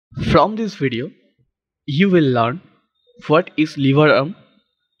From this video, you will learn what is lever arm,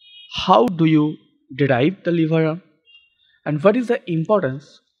 how do you derive the lever arm, and what is the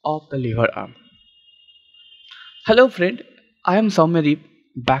importance of the lever arm. Hello friend, I am Soumyadeep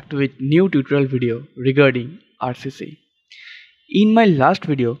back with new tutorial video regarding RCC. In my last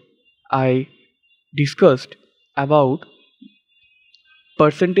video, I discussed about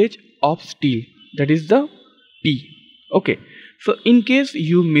percentage of steel, that is the P. Okay, so in case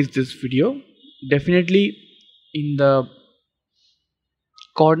you missed this video, definitely in the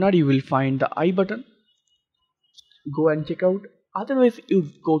corner you will find the I button. Go and check out. Otherwise, you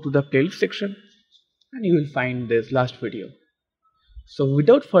go to the playlist section and you will find this last video. So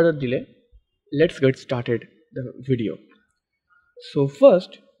without further delay, let's get started the video. So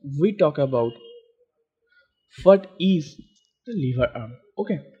first we talk about what is the lever arm.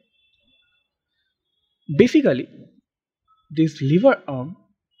 Okay, basically this lever arm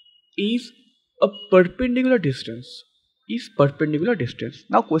is a perpendicular distance.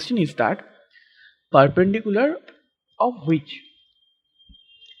 Now question is that perpendicular of which?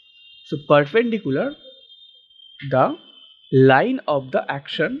 So perpendicular the line of the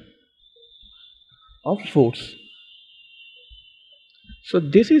action of force. So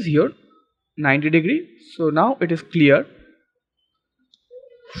this is your 90 degree. So now it is clear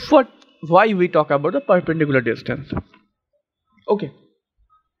why we talk about the perpendicular distance. Okay,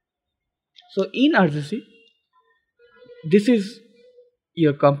 so in RCC, this is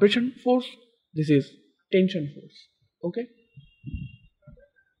your compression force, this is tension force. Okay,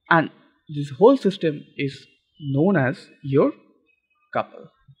 and this whole system is known as your couple.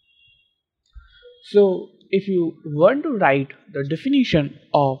 So if you want to write the definition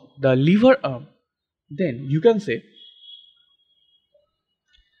of the lever arm, then you can say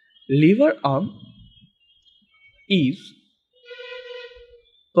lever arm is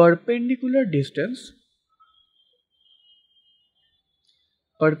perpendicular distance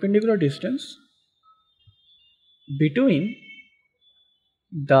between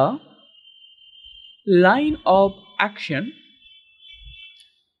the line of action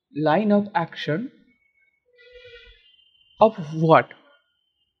of what?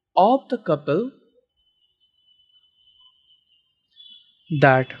 Of the couple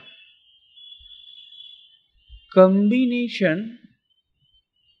that combination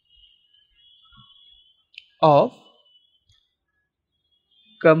of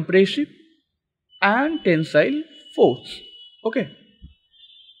compressive and tensile force. Okay,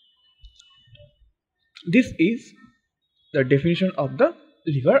 this is the definition of the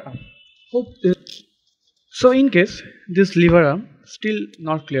lever arm. Hope this. So in case this lever arm still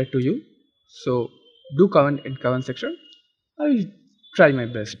not clear to you, so do comment in comment section. I will try my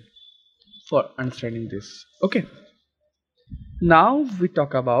best for understanding this. Okay, now we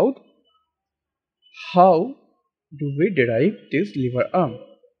talk about how do we derive this lever arm.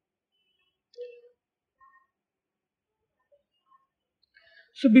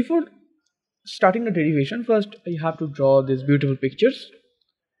 So before starting the derivation, first I have to draw these beautiful pictures.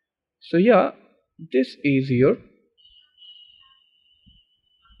 So yeah, this is your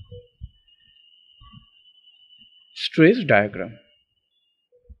stress diagram.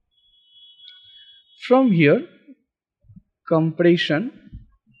 From here compression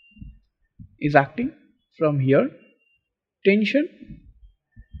is acting, from here tension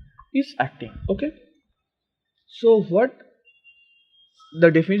is acting. Okay, so what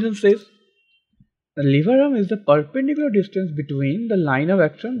the definition says, the lever arm is the perpendicular distance between the line of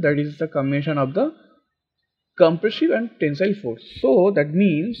action, that is the combination of the compressive and tensile force. So that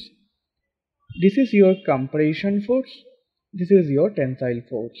means this is your compression force, this is your tensile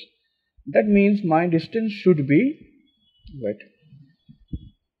force. That means my distance should be,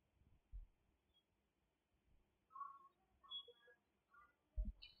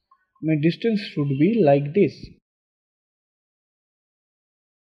 my distance should be like this.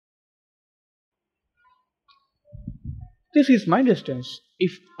 This is my distance.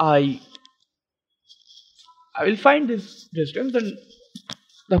 If I will find this distance, then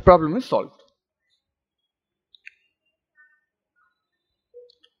the problem is solved.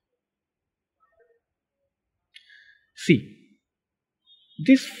 See,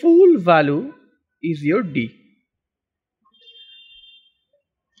 this full value is your D.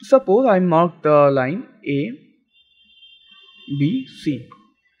 Suppose I mark the line A, B, C.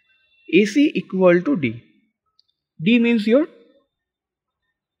 AC equal to D. D means your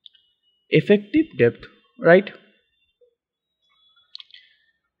effective depth, right?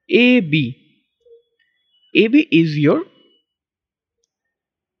 AB is your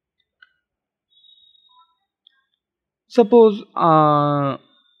suppose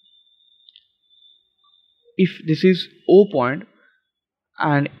if this is O point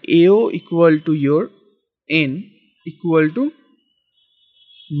and AO equal to your N equal to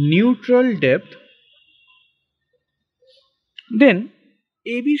neutral depth, then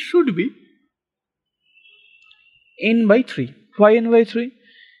AB should be N by 3. Why N by 3?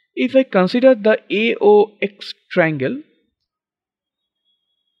 If I consider the AOX triangle,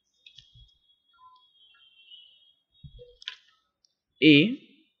 AOX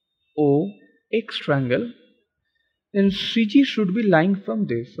triangle, then CG should be lying from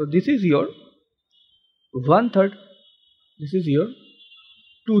this. So this is your 1/3, this is your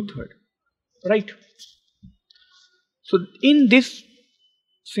 2/3, right? So in this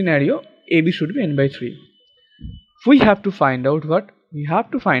scenario, AB should be N by 3. We have to find out what? We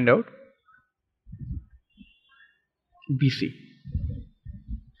have to find out BC.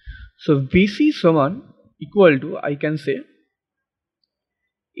 So BC summon equal to, I can say,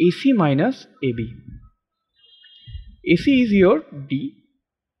 AC minus AB. AC is your D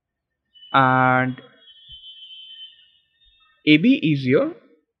and AB is your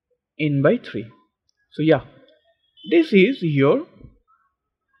N by 3. So yeah, this is your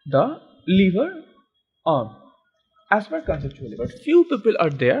the lever arm as per conceptually, but few people are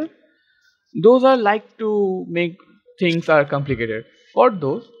there, those are like to make things are complicated. For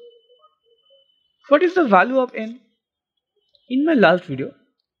those, what is the value of N? In my last video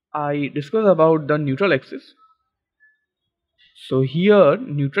I discussed about the neutral axis. So here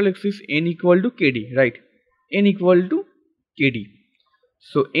neutral axis N equal to KD, right? N equal to KD.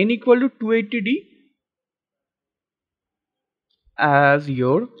 So N equal to 280D as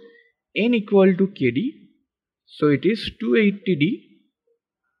your N equal to KD. So it is 280D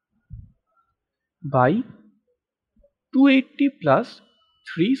by 280 plus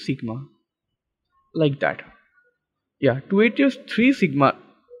 3 sigma, like that. Yeah, 280 is 3 sigma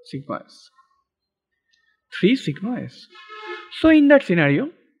s. 3 sigma s. So in that scenario,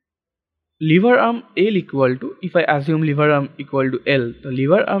 lever arm L equal to, if I assume lever arm equal to L, the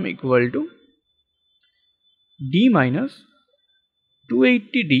lever arm equal to D minus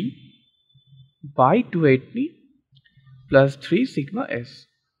 280D by 280 plus 3 sigma s.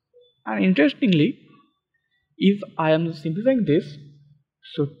 And interestingly, if I am simplifying this,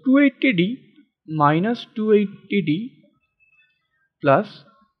 so 280D minus 280D plus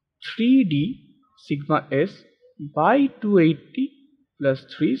 3D sigma s by 280 plus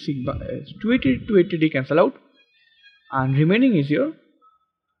 3 sigma s. 280 280D cancel out and remaining is your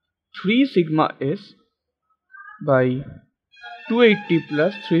 3 sigma s by 280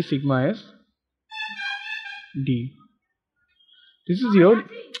 plus 3 sigma s D. This is your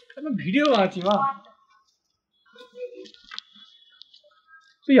video.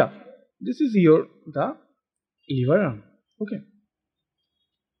 So yeah, this is your the lever arm. Okay.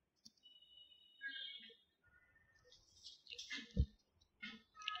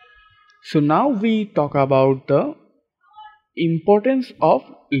 So now we talk about the importance of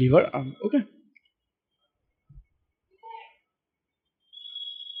lever arm. Okay.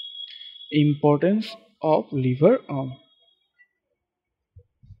 Importance of lever arm.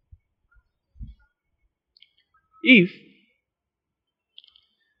 If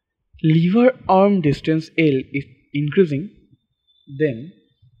lever arm distance L is increasing, then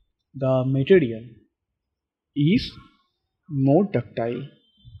the material is more ductile.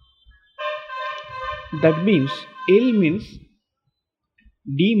 That means L means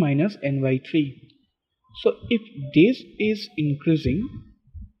D minus N by 3. So if this is increasing,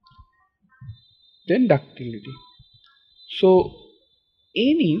 then ductility. So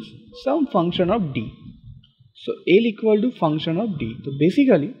N is some function of D. So L equal to function of D. So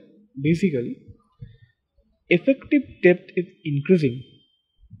basically effective depth is increasing,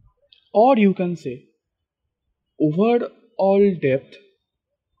 or you can say overall depth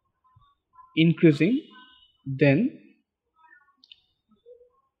increasing, then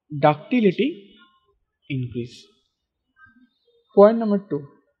ductility increase. Point number 2.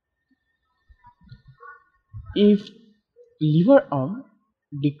 If lever arm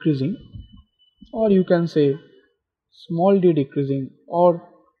decreasing, or you can say small d decreasing or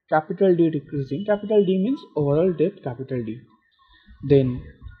capital D decreasing, capital D means overall depth, capital D, then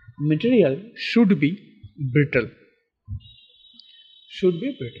material should be brittle. Should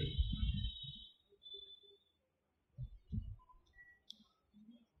be brittle.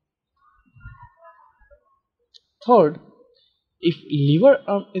 Third, if lever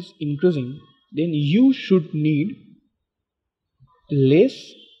arm is increasing, then you should need less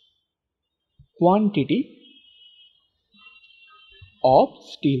quantity of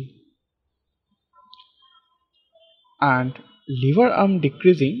steel, and lever arm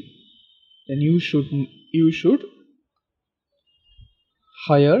decreasing, then you should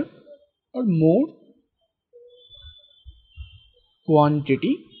higher or more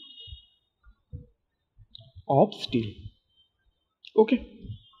quantity of steel. Okay,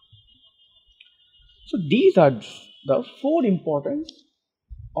 so these are the four importance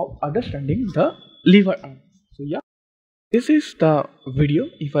of understanding the lever arm. So yeah, this is the video.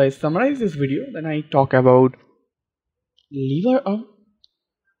 If I summarize this video, then I talk about lever arm.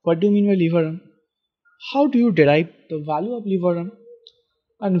 What do you mean by lever arm? How do you derive the value of lever arm?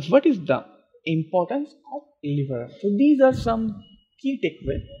 And what is the importance of lever arm? So these are some key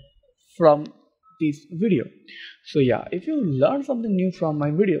takeaways from this video. So yeah, if you learn something new from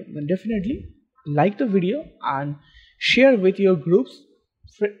my video, then definitely like the video and share with your groups,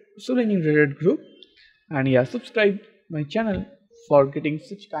 civil engineering related group, and yeah, subscribe my channel for getting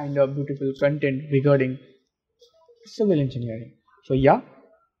such kind of beautiful content regarding civil engineering. So yeah,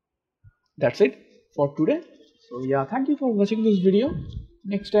 that's it for today. So yeah, thank you for watching this video.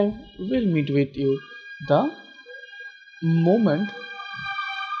 Next time we'll meet with you the moment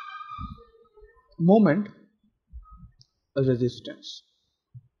resistance.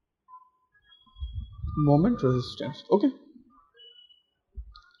 Moment resistance. Okay,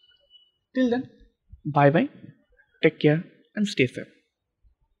 till then, bye bye, take care and stay safe.